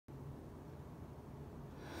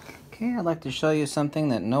Okay, I'd like to show you something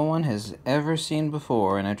that no one has ever seen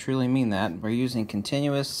before, and I truly mean that. We're using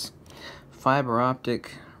continuous fiber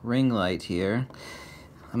optic ring light here.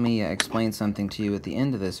 Let me explain something to you at the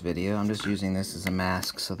end of this video. I'm just using this as a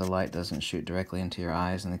mask so the light doesn't shoot directly into your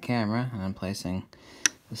eyes in the camera, and I'm placing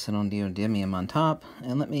the neodymium on top.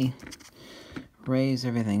 And let me raise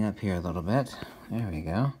everything up here a little bit. There we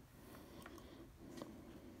go.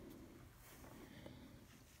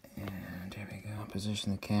 And there we go.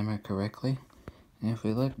 Position the camera correctly. And if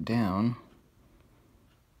we look down,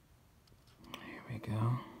 here we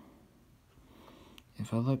go.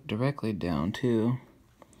 If I look directly down too,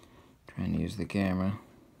 trying to use the camera,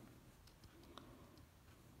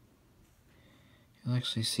 you'll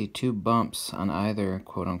actually see two bumps on either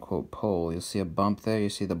quote-unquote pole. You'll see a bump there. You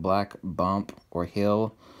see the black bump or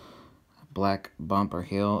hill,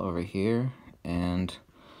 over here, and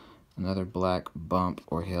another black bump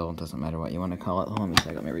or hill. Doesn't matter what you want to call it. Hold on a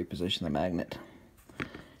second. Let me reposition the magnet.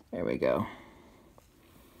 There we go.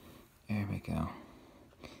 There we go.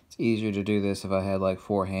 It's easier to do this if I had like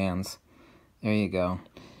 4 hands. There you go.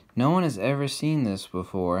 No one has ever seen this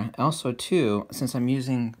before. Also, too, since I'm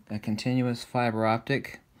using a continuous fiber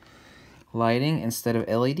optic lighting instead of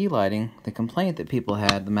LED lighting, the complaint that people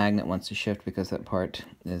had, the magnet wants to shift because that part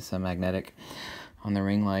is magnetic on the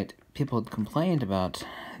ring light. People had complained about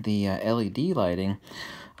the LED lighting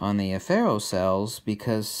on the ferrocells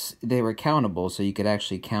because they were countable, so you could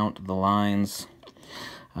actually count the lines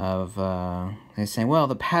of, they're saying, well,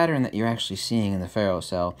 the pattern that you're actually seeing in the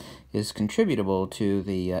ferrocell is contributable to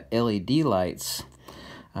the LED lights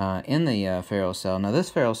in the ferrocell. Now this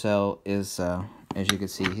ferrocell is, as you can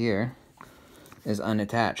see here, is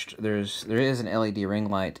unattached. There is an LED ring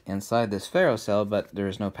light inside this ferrocell, but there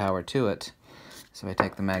is no power to it. So if I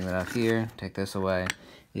take the magnet out here, take this away,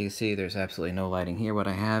 you can see there's absolutely no lighting here. What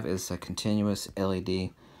I have is a continuous LED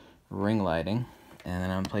ring lighting. And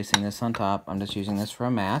then I'm placing this on top. I'm just using this for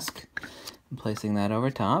a mask. I'm placing that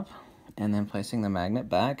over top, and then placing the magnet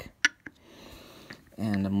back.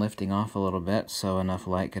 And I'm lifting off a little bit so enough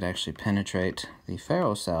light could actually penetrate the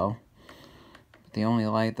ferrocell. But the only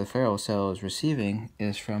light the ferrocell is receiving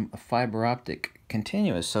is from a fiber optic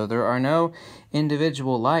continuous. So there are no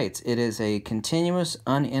individual lights. It is a continuous,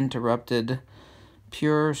 uninterrupted,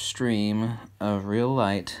 pure stream of real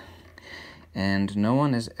light. And no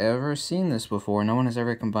one has ever seen this before. No one has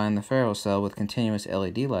ever combined the ferrocell with continuous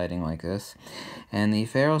LED lighting like this. And the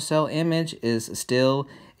ferrocell image is still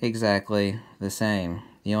exactly the same.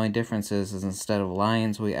 The only difference is instead of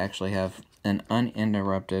lines, we actually have an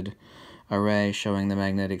uninterrupted array showing the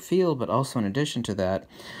magnetic field, but also in addition to that,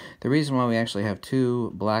 the reason why we actually have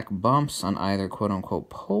 2 black bumps on either quote-unquote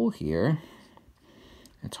pole here,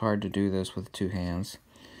 it's hard to do this with 2 hands.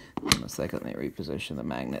 Hold on a second, let me reposition the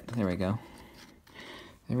magnet. There we go.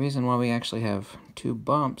 The reason why we actually have 2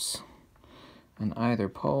 bumps on either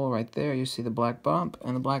pole, right there, you see the black bump,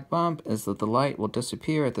 and the black bump is that the light will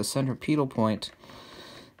disappear at the centripetal point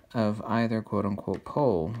of either quote-unquote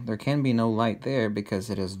pole. There can be no light there because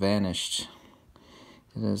it has vanished.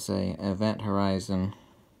 It is an event horizon,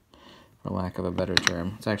 for lack of a better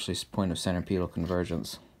term. It's actually a point of centripetal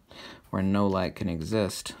convergence, where no light can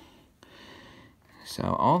exist.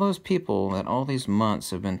 So all those people that all these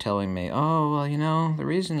months have been telling me, oh, well, you know, the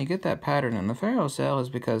reason you get that pattern in the ferrocell is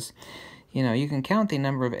because, you know, you can count the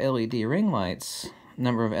number of LED ring lights,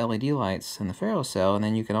 number of LED lights in the ferrocell, and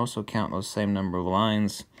then you can also count those same number of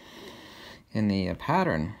lines in the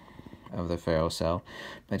pattern of the ferrocell.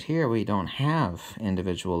 But here we don't have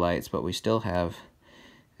individual lights, but we still have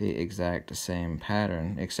the exact same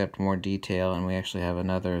pattern, except more detail, and we actually have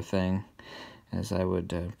another thing, as I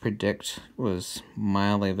would predict was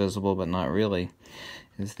mildly visible, but not really,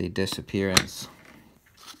 is the disappearance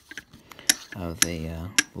of the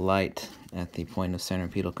light at the point of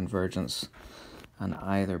centripetal convergence on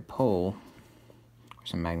either pole. Of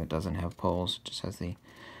course, a magnet doesn't have poles, it just has the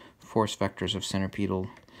force vectors of centripetal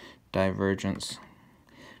divergence.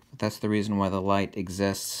 But that's the reason why the light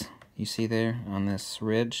exists. You see there on this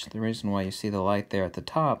ridge, the reason why you see the light there at the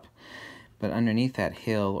top, but underneath that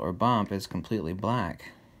hill or bump is completely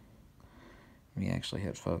black. Let me actually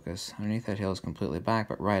hit focus. Underneath that hill is completely black,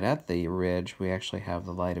 but right at the ridge we actually have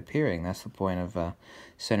the light appearing. That's the point of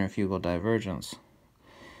centrifugal divergence.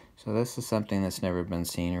 So this is something that's never been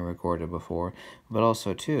seen or recorded before. But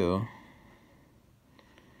also, too,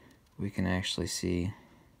 we can actually see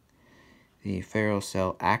the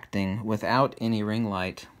ferrocell acting without any ring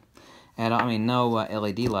light. And I mean, no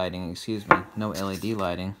LED lighting, excuse me, no LED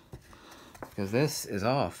lighting. Because this is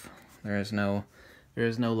off. There is no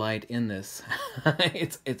light in this.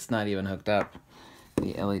 It's not even hooked up.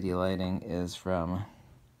 The LED lighting is from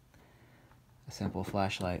a simple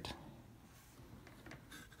flashlight.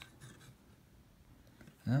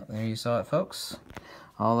 Well, there you saw it, folks.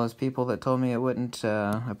 All those people that told me it wouldn't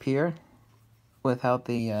appear without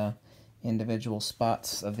the individual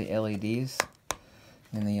spots of the LEDs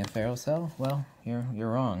in the ferrocell, well,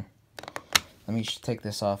 you're wrong. Let me take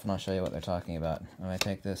this off and I'll show you what they're talking about. When I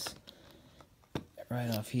take this right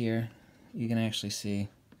off here, you can actually see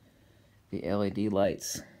the LED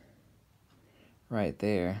lights right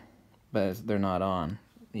there, but they're not on.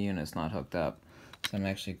 The unit's not hooked up. So I'm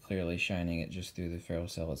actually clearly shining it just through the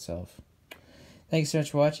ferrocell itself. Thanks so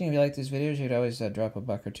much for watching. If you like these videos, you could always drop a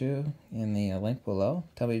buck or two in the link below.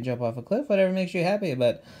 Tell me to jump off a cliff, whatever makes you happy.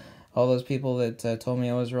 But all those people that told me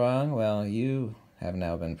I was wrong, well, you have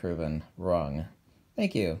now been proven wrong.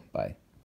 Thank you. Bye.